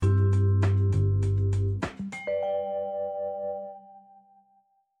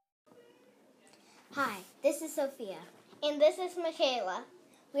This is Sophia. And this is Michaela.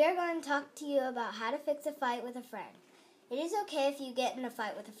 We are going to talk to you about how to fix a fight with a friend. It is okay if you get in a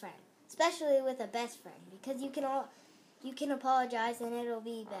fight with a friend, especially with a best friend, because you can apologize and it'll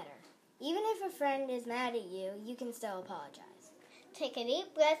be better. Even if a friend is mad at you, you can still apologize. Take a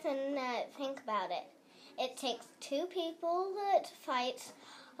deep breath and think about it. It takes two people to fight.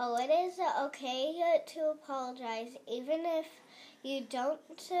 Oh, it is okay to apologize, even if you do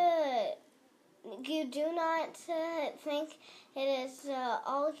not think it is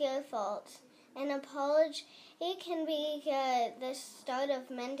all your fault. An apology can be the start of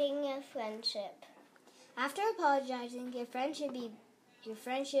mending a friendship. After apologizing, your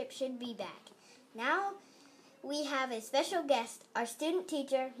friendship should be back. Now we have a special guest, our student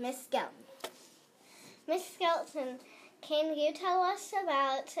teacher, Miss Skelton. Miss Skelton, can you tell us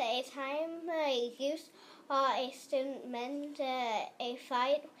about a time you saw a student mend a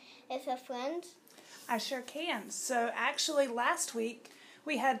fight with a friend? I sure can. So actually last week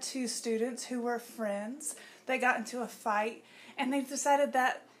we had two students who were friends. They got into a fight and they decided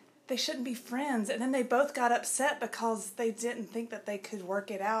that they shouldn't be friends, and then they both got upset because they didn't think that they could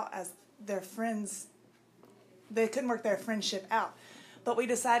work it out as their friends. They couldn't work their friendship out. But we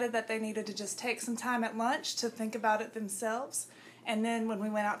decided that they needed to just take some time at lunch to think about it themselves. And then when we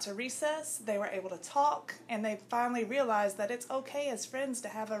went out to recess, they were able to talk, and they finally realized that it's okay as friends to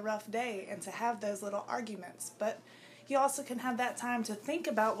have a rough day and to have those little arguments. But you also can have that time to think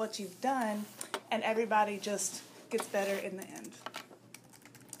about what you've done, and everybody just gets better in the end.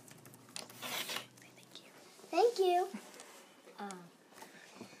 Thank you.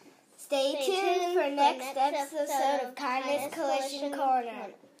 Stay tuned for next episode of Kindness Collision Corner.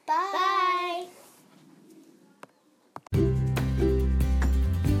 Bye. Bye.